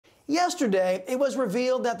Yesterday, it was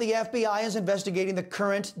revealed that the FBI is investigating the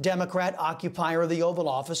current Democrat occupier of the Oval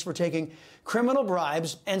Office for taking criminal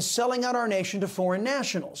bribes and selling out our nation to foreign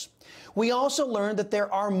nationals. We also learned that there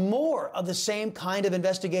are more of the same kind of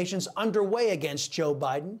investigations underway against Joe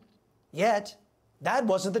Biden. Yet, that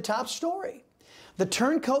wasn't the top story. The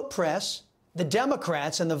turncoat press, the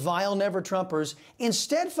Democrats, and the vile never-Trumpers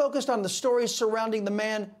instead focused on the stories surrounding the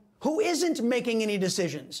man who isn't making any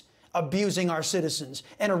decisions, abusing our citizens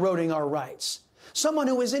and eroding our rights. Someone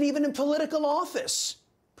who isn't even in political office,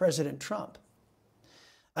 President Trump.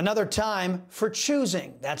 Another time for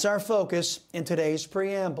choosing. That's our focus in today's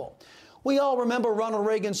preamble. We all remember Ronald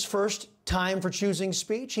Reagan's first time for choosing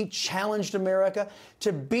speech. He challenged America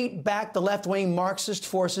to beat back the left-wing Marxist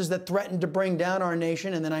forces that threatened to bring down our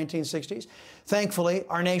nation in the 1960s. Thankfully,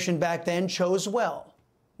 our nation back then chose well.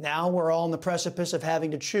 Now we're all on the precipice of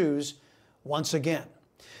having to choose once again.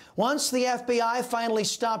 Once the FBI finally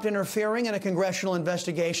stopped interfering in a congressional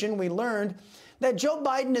investigation, we learned that Joe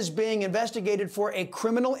Biden is being investigated for a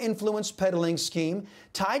criminal influence peddling scheme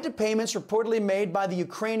tied to payments reportedly made by the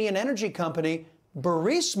Ukrainian energy company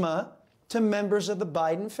Burisma to members of the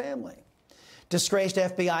Biden family. Disgraced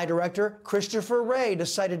FBI Director Christopher Wray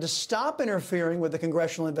decided to stop interfering with the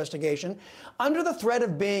congressional investigation under the threat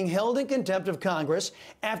of being held in contempt of Congress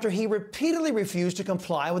after he repeatedly refused to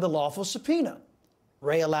comply with a lawful subpoena.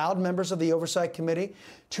 Wray allowed members of the Oversight Committee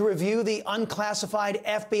to review the unclassified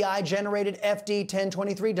FBI-generated FD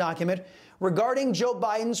 1023 document regarding Joe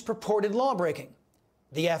Biden's purported lawbreaking.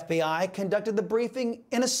 The FBI conducted the briefing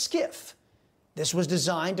in a skiff. This was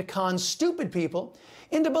designed to con stupid people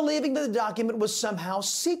into believing that the document was somehow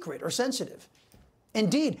secret or sensitive.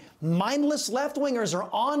 Indeed, mindless left-wingers are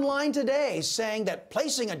online today saying that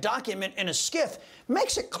placing a document in a skiff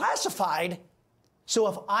makes it classified. So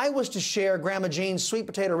if I was to share Grandma Jean's sweet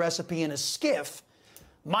potato recipe in a skiff,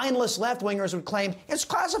 mindless left-wingers would claim, it's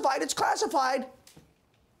classified, it's classified.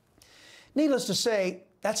 Needless to say,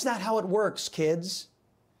 that's not how it works, kids.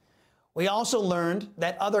 We also learned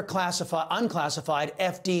that other unclassified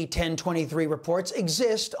FD 1023 reports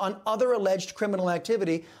exist on other alleged criminal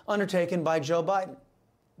activity undertaken by Joe Biden.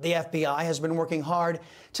 The FBI has been working hard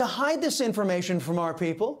to hide this information from our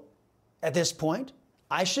people. At this point,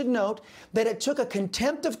 I should note that it took a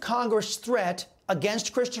contempt of Congress threat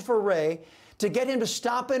against Christopher Wray to get him to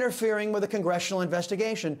stop interfering with a congressional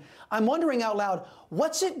investigation. I'm wondering out loud,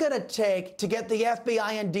 what's it going to take to get the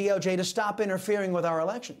FBI and DOJ to stop interfering with our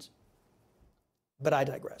elections? But I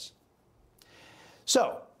digress.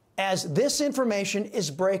 So, as this information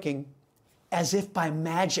is breaking, as if by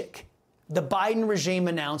magic, the Biden regime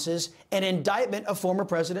announces an indictment of former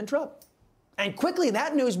President Trump. And quickly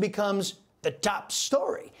that news becomes the top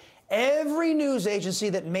story. Every news agency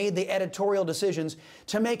that made the editorial decisions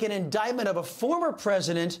to make an indictment of a former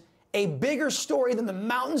president a bigger story than the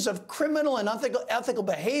mountains of criminal and ethical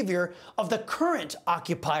behavior of the current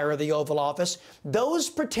occupier of the Oval Office, those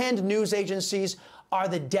pretend news agencies are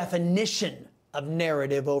the definition of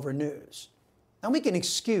narrative over news. Now, we can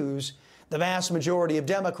excuse the vast majority of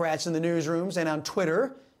Democrats in the newsrooms and on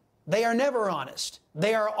Twitter. They are never honest.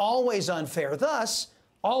 They are always unfair, thus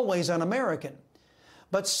always un-American.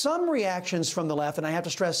 But some reactions from the left, and I have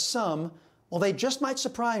to stress some, well, they just might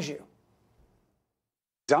surprise you.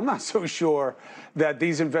 I'm not so sure that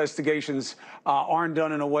these investigations aren't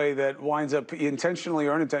done in a way that winds up intentionally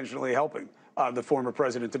or unintentionally helping the former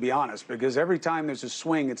president, to be honest, because every time there's a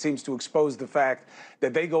swing, it seems to expose the fact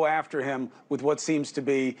that they go after him with what seems to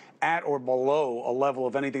be at or below a level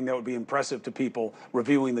of anything that would be impressive to people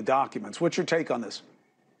reviewing the documents. What's your take on this?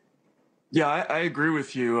 Yeah, I agree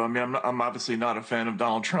with you. I mean, I'm obviously not a fan of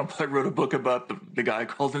Donald Trump. I wrote a book about the guy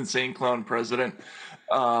called Insane Clown President.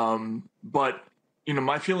 But, you know,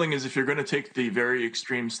 my feeling is if you're going to take the very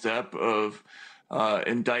extreme step of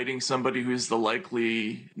indicting somebody who's the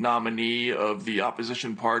likely nominee of the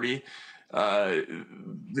opposition party,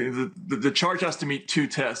 the charge has to meet two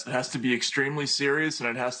tests. It has to be extremely serious and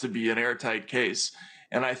it has to be an airtight case.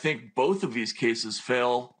 And I think both of these cases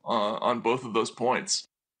fail on both of those points.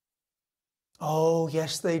 Oh,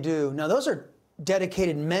 yes, they do. Now, those are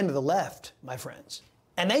dedicated men to the left, my friends.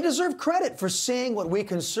 And they deserve credit for seeing what we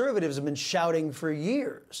conservatives have been shouting for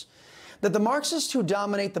years, that the Marxists who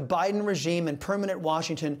dominate the Biden regime in permanent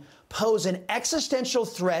Washington pose an existential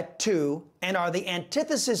threat to and are the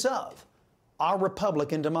antithesis of our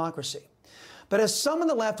Republican democracy. But as some on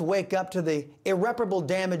the left wake up to the irreparable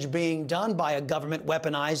damage being done by a government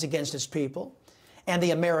weaponized against its people and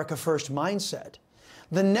the America First mindset,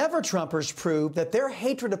 the never-Trumpers prove that their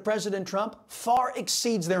hatred of President Trump far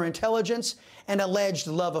exceeds their intelligence and alleged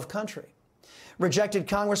love of country. Rejected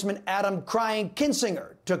Congressman Adam Crying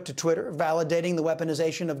Kinzinger took to Twitter, validating the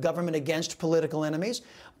weaponization of government against political enemies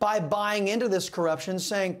by buying into this corruption,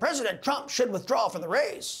 saying President Trump should withdraw from the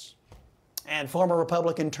race. And former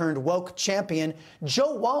Republican turned woke champion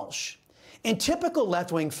Joe Walsh, in typical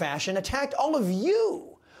left-wing fashion, attacked all of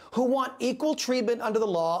you who want equal treatment under the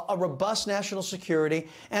law, a robust national security,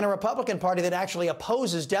 and a Republican Party that actually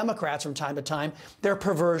opposes Democrats from time to time, their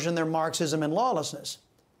perversion, their Marxism, and lawlessness.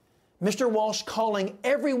 Mr. Walsh calling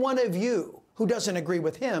every one of you who doesn't agree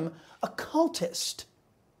with him a cultist.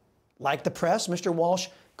 Like the press, Mr. Walsh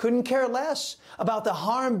couldn't care less about the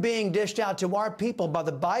harm being dished out to our people by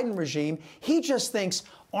the Biden regime. He just thinks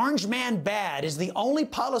Orange Man bad is the only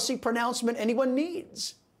policy pronouncement anyone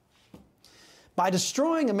needs. By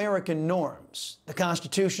destroying American norms, the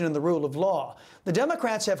Constitution and the rule of law, the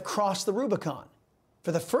Democrats have crossed the Rubicon.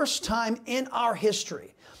 For the first time in our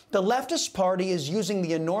history, the leftist party is using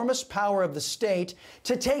the enormous power of the state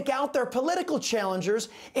to take out their political challengers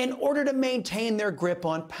in order to maintain their grip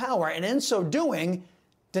on power, and in so doing,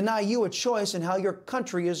 deny you a choice in how your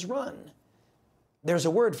country is run. There's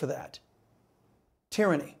a word for that: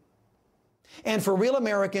 tyranny. And for real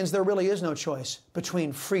Americans, there really is no choice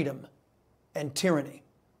between freedom and tyranny.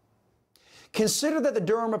 Consider that the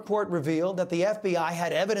Durham report revealed that the FBI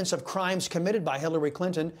had evidence of crimes committed by Hillary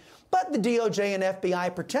Clinton, but the DOJ and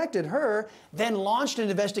FBI protected her, then launched an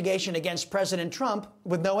investigation against President Trump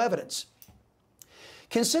with no evidence.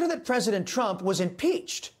 Consider that President Trump was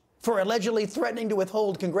impeached for allegedly threatening to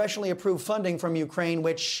withhold congressionally approved funding from Ukraine,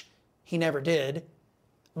 which he never did.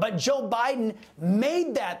 But Joe Biden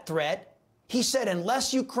made that threat. He said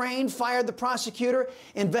unless Ukraine fired the prosecutor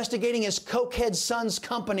investigating his cokehead son's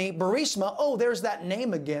company, Burisma, oh, there's that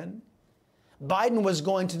name again, Biden was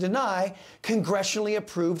going to deny congressionally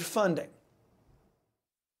approved funding.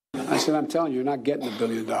 I said, I'm telling you, you're not getting $1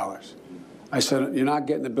 billion. I said, you're not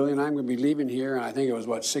getting $1 billion. I'm going to be leaving here. And I think it was,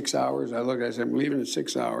 what, 6 hours? I looked, I said, I'm leaving in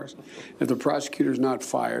 6 hours. If the prosecutor's not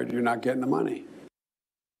fired, you're not getting the money.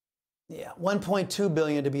 Yeah, $1.2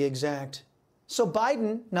 billion to be exact. So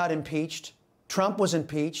Biden not impeached. Trump was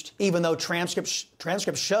impeached, even though transcripts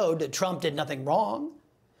showed that Trump did nothing wrong.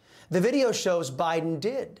 The video shows Biden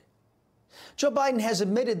did. Joe Biden has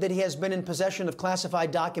admitted that he has been in possession of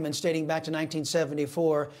classified documents dating back to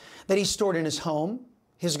 1974 that he stored in his home,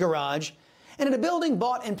 his garage, and in a building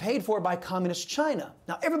bought and paid for by Communist China.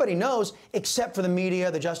 Now, everybody knows, except for the media,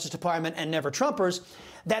 the Justice Department, and Never Trumpers,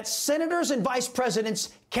 that senators and vice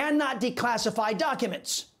presidents cannot declassify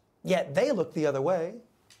documents. Yet they look the other way.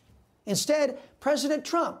 Instead, President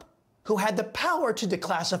Trump, who had the power to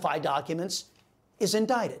declassify documents, is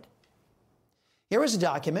indicted. Here is a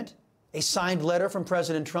document, a signed letter from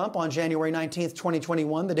President Trump on January 19th,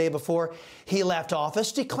 2021, the day before he left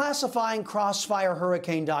office, declassifying Crossfire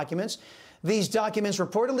Hurricane documents. These documents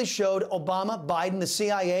reportedly showed Obama, Biden, the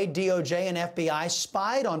CIA, DOJ, and FBI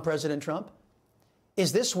spied on President Trump.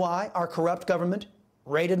 Is this why our corrupt government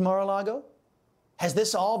raided Mar-a-Lago? Has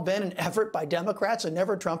this all been an effort by Democrats and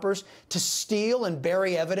Never Trumpers to steal and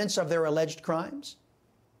bury evidence of their alleged crimes?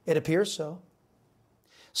 It appears so.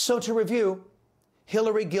 So to review,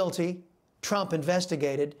 Hillary guilty, Trump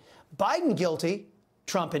investigated. Biden guilty,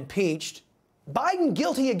 Trump impeached. Biden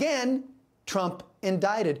guilty again, Trump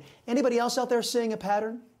indicted. Anybody else out there seeing a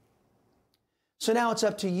pattern? So now it's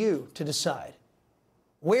up to you to decide.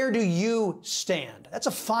 Where do you stand? That's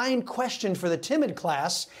a fine question for the timid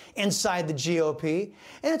class inside the GOP.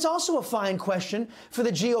 And it's also a fine question for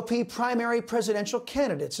the GOP primary presidential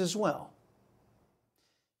candidates as well.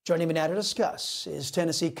 Joining me now to discuss is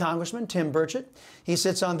Tennessee Congressman Tim Burchett. He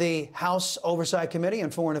sits on the House Oversight Committee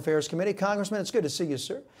and Foreign Affairs Committee. Congressman, it's good to see you,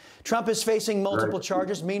 sir. Trump is facing multiple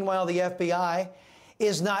charges. Meanwhile, the FBI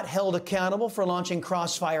is not held accountable for launching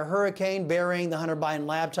Crossfire Hurricane, burying the Hunter Biden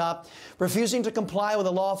laptop, refusing to comply with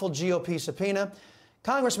a lawful GOP subpoena.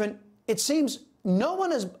 Congressman, it seems no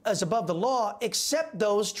one is above the law except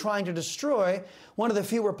those trying to destroy one of the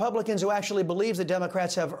few Republicans who actually believes that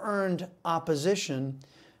Democrats have earned opposition.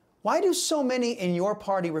 Why do so many in your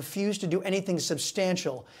party refuse to do anything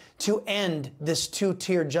substantial to end this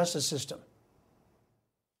two-tiered justice system?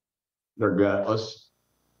 They're gutless.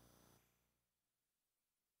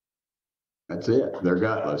 That's it. They're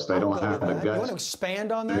gutless. They don't have the guts. You want to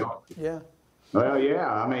expand on that? Yeah. Well,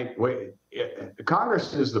 yeah. I mean,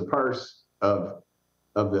 Congress is the purse of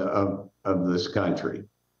this country,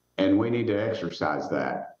 and we need to exercise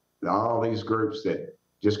that. All these groups that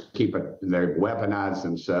just they weaponize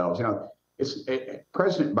themselves. You know,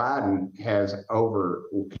 President Biden has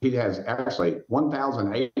actually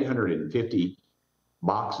 1,850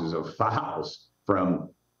 boxes of files from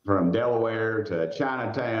from Delaware to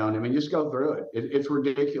Chinatown. I mean, just go through it. It's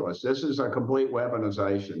ridiculous. This is a complete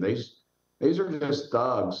weaponization. These are just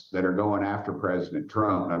thugs that are going after President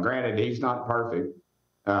Trump. Now, granted, he's not perfect.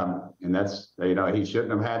 And that's, he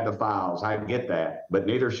shouldn't have had the files. I get that. But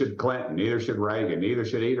neither should Clinton, neither should Reagan, neither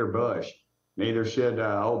should either Bush, neither should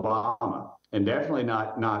Obama, and definitely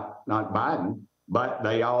not Biden. But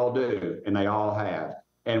they all do, and they all have.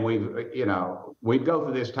 And we go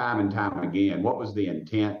through this time and time again. What was the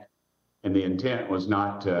intent? And the intent was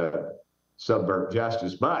not to subvert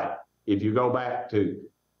justice. But if you go back to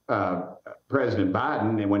President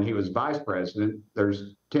Biden, and when he was vice president,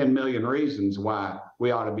 there's 10 million reasons why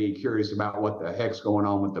we ought to be curious about what the heck's going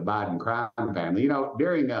on with the Biden crime family.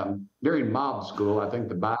 During mob school, I think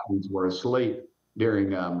the Bidens were asleep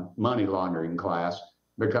during money laundering class,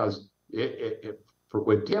 because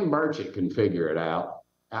with Tim Burchett can figure it out.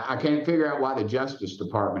 I can't figure out why the Justice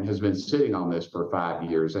Department has been sitting on this for 5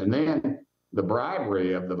 years. And then the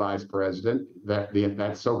bribery of the vice president,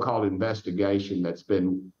 that so-called investigation that's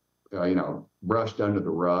been, brushed under the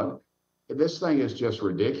rug. This thing is just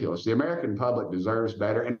ridiculous. The American public deserves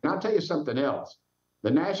better. And I'll tell you something else.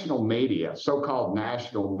 The national media, so-called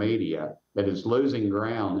national media, that is losing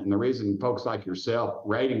ground, and the reason folks like yourself,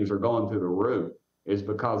 ratings are going through the roof, is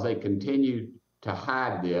because they continue to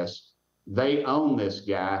hide this. They own this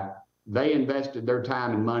guy. They invested their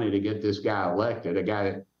time and money to get this guy elected, a guy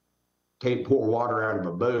that can't pour water out of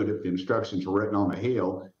a boot if the instructions are written on the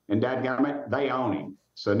hill. And dadgummit, they own him.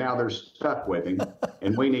 So now they're stuck with him,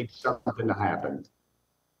 and we need something to happen.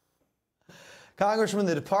 Congressman,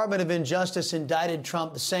 the Department of Injustice indicted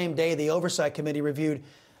Trump the same day the Oversight Committee reviewed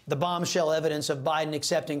the bombshell evidence of Biden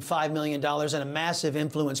accepting $5 million in a massive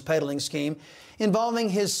influence peddling scheme involving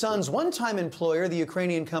his son's one-time employer, the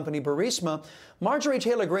Ukrainian company Burisma. Marjorie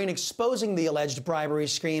Taylor Greene exposing the alleged bribery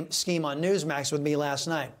scheme on Newsmax with me last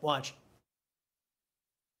night. Watch.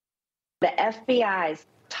 The FBI's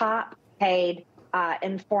top paid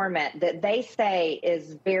informant that they say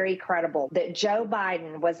is very credible, that Joe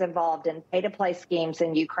Biden was involved in pay-to-play schemes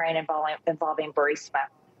in Ukraine involving Burisma.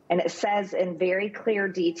 And it says in very clear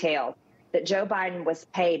detail that Joe Biden was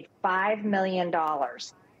paid $5 million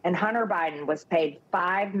and Hunter Biden was paid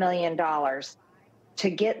 $5 million to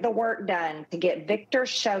get the work done, to get Victor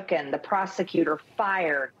Shokin, the prosecutor,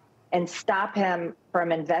 fired and stop him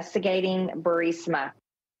from investigating Burisma.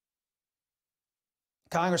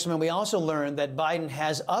 Congressman, we also learned that Biden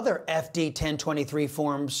has other FD 1023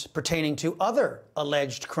 forms pertaining to other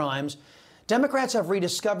alleged crimes. Democrats have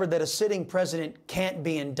rediscovered that a sitting president can't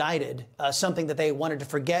be indicted, something that they wanted to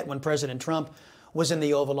forget when President Trump was in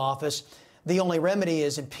the Oval Office. The only remedy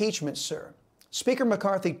is impeachment, sir. Speaker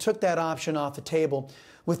McCarthy took that option off the table.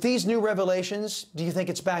 With these new revelations, do you think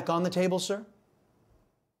it's back on the table, sir?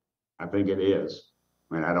 I think it is.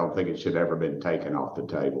 I mean, I don't think it should ever been taken off the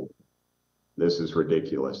table. This is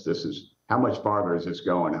ridiculous. How much farther is this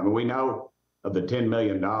going? I mean, we know of the $10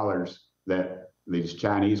 million that these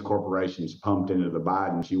Chinese corporations pumped into the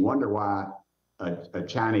Bidens. You wonder why a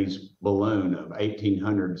Chinese balloon of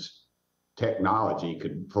 1800s technology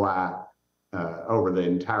could fly over the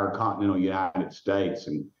entire continental United States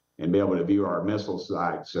and be able to view our missile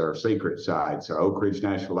sites, our secret sites, our Oak Ridge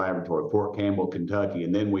National Laboratory, Fort Campbell, Kentucky,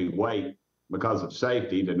 and then we wait because of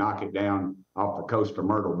safety to knock it down off the coast of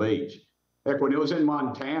Myrtle Beach. Heck, when it was in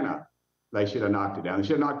Montana, they should have knocked it down. They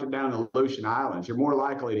should have knocked it down in the Aleutian Islands. You're more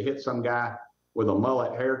likely to hit some guy with a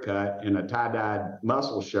mullet haircut and a tie-dyed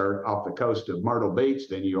muscle shirt off the coast of Myrtle Beach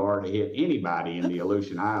than you are to hit anybody in the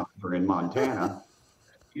Aleutian Islands or in Montana.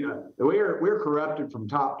 We're corrupted from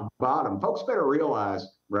top to bottom. Folks better realize,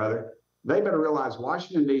 brother, they better realize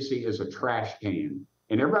Washington, D.C. is a trash can,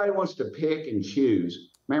 and everybody wants to pick and choose.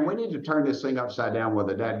 Man, we need to turn this thing upside down with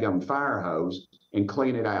a dadgum fire hose and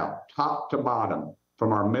clean it out, top to bottom,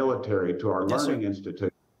 from our military to our learning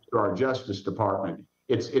institute to our Justice Department.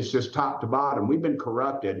 It's just top to bottom. We've been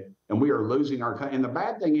corrupted, and we are losing our country. And the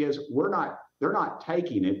bad thing is, they're not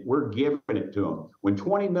taking it. We're giving it to them. When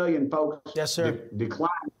 20 million folks decline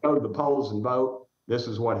to go to the polls and vote, this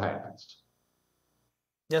is what happens.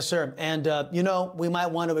 Yes, sir. And, we might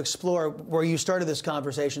want to explore where you started this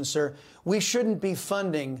conversation, sir. We shouldn't be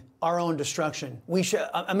funding our own destruction.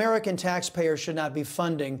 American taxpayers should not be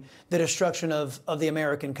funding the destruction of the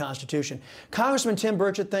American Constitution. Congressman Tim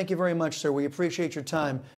Burchett, thank you very much, sir. We appreciate your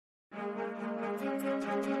time.